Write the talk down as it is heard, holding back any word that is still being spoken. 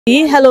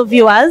Hello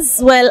viewers.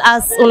 Well,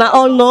 as una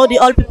all know, the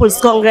All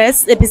People's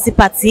Congress APC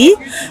party,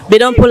 they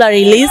don't pull a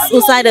release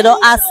inside. They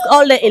don't ask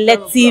all the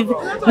elective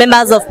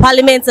members of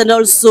parliament and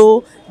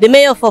also the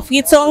mayor for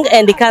Freetown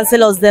and the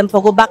councillors them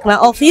for go back na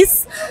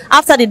office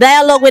after the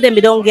dialogue with them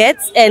they don't get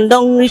and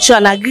don't reach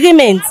an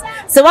agreement.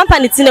 So one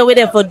panitina with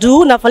them for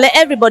do now for let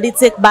everybody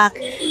take back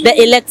the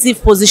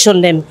elective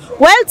position them.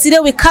 Well, today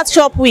we catch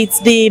up with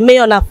the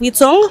mayor of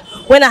Freetown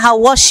when I have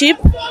worship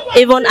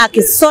Yvonne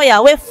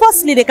Aki-Sawyer, where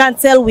firstly they can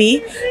tell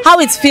we how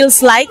it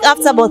feels like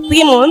after about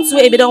 3 months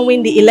where they don't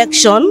win the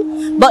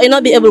election but you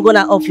not be able to go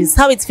to office.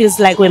 How it feels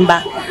like when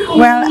back.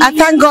 Well, I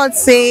thank God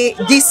say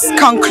this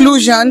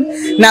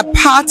conclusion na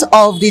part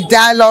of the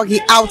dialogue he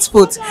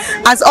output.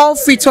 As all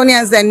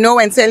Freetonians then know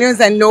and Salians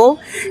then know,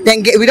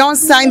 then we don't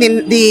sign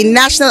the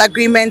national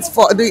agreement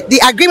for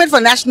the agreement for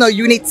national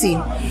unity.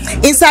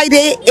 Inside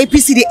the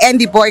APC they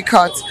end the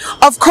boycott.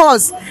 Of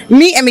course,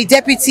 me and my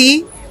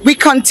deputy we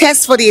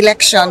contest for the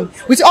election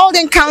with all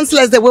them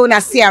councillors that we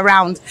wanna see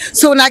around.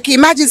 So like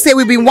imagine say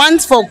we've been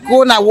once for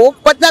go na walk,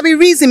 but that be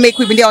reason make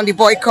we been there on the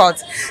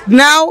boycott.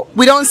 Now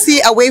we don't see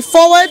a way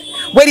forward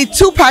where the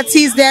two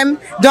parties them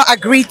don't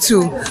agree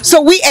to.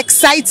 So we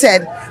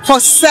excited for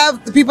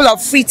serve the people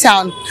of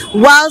Freetown,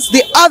 whilst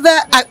the other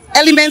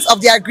elements of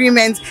the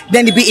agreement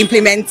then they be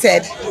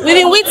implemented. We've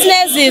been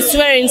witness the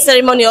swearing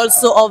ceremony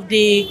also of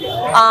the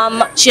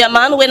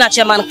chairman, when a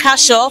chairman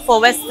Cashaw for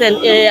Western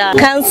Area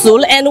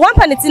Council, and one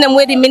panitinum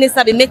where the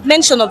minister they make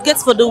mention of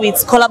gets for do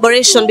with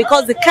collaboration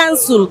because the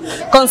council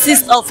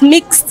consists of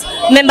mixed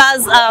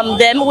members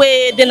them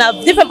where then have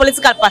different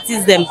political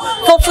parties them.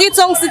 For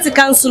Freetown City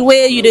Council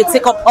where you they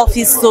take up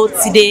office so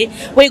today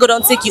where you go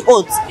don't take your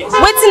oath.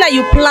 Waiting that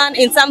you plan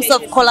in terms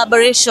of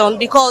collaboration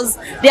because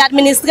the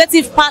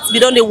administrative part we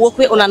don't they work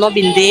with on not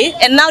been there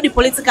and now the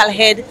political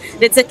head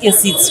they taking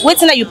seats.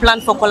 Waiting that you plan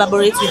for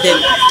collaborate with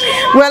them.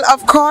 Well,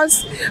 of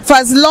course, for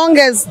as long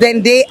as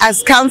then they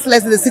as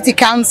councillors in the city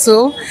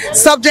council,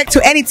 subject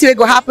to anything that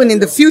will happen in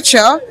the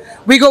future,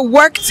 we go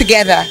work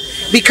together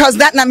because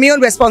that na my own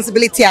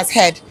responsibility as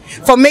head.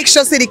 For make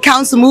sure say the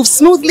council moves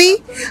smoothly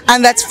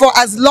and that for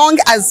as long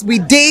as we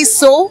day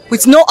so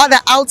with no other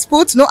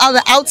output, no other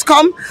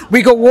outcome,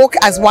 we go work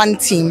as one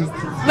team.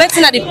 What's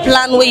the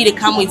plan where you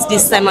come with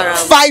this time around?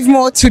 5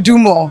 more to do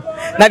more.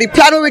 Now the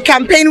plan where we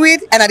campaign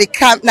with and now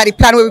the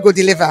plan where we go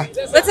deliver.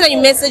 What's the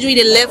message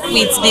we left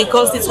with the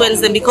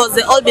constituents then because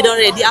they all be done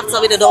ready after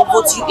they don't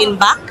vote you in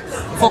back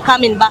for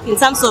coming back in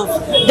terms of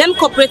them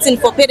cooperating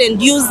for pay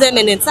and use them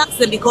and then tax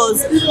them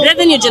because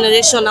revenue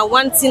generation are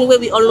one thing where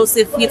we all know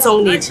say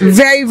Freetown need.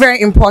 Very,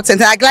 very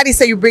important. And I'm glad you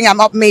say you bring them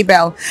up,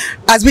 Mabel.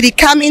 As we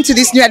come into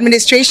this new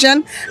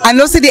administration, I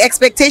know say the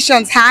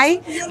expectations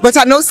high, but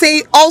I know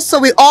say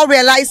also we all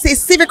realize say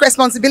civic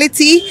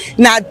responsibility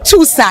now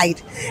two side.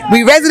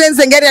 We residents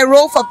then get a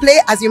role for play,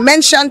 as you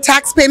mentioned,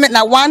 tax payment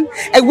now one,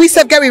 and we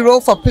self get a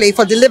role for play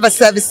for deliver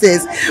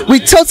services. We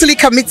totally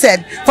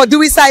committed for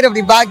doing side of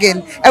the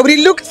bargain, and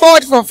we look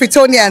forward for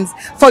Freetonians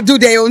for do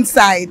their own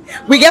side.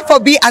 We get for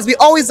be as we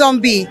always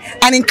on be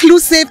an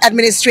inclusive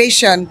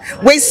administration.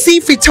 We see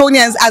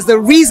Freetonians as the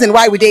reason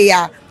why we're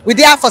there. We're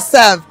there for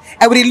serve,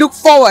 and we look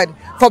forward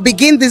for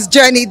begin this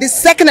journey, this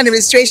second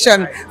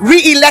administration,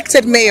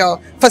 re-elected mayor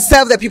for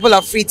serve the people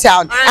of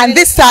Freetown, and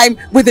this time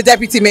with the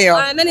deputy mayor.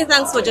 Many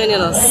thanks for joining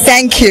us.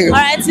 Thank you. All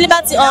right,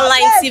 Liberty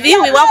Online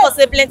TV. We want to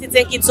say plenty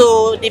thank you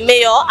to the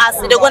mayor as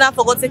they're gonna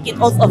forget to take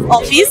it out of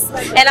office,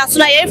 and as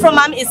soon as I hear from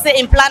him, he say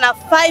in plan of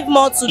 5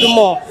 more to do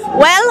more.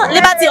 Well,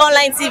 Liberty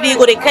Online TV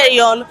go to carry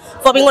on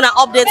for being gonna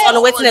update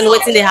on waiting and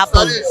waiting they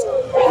happen.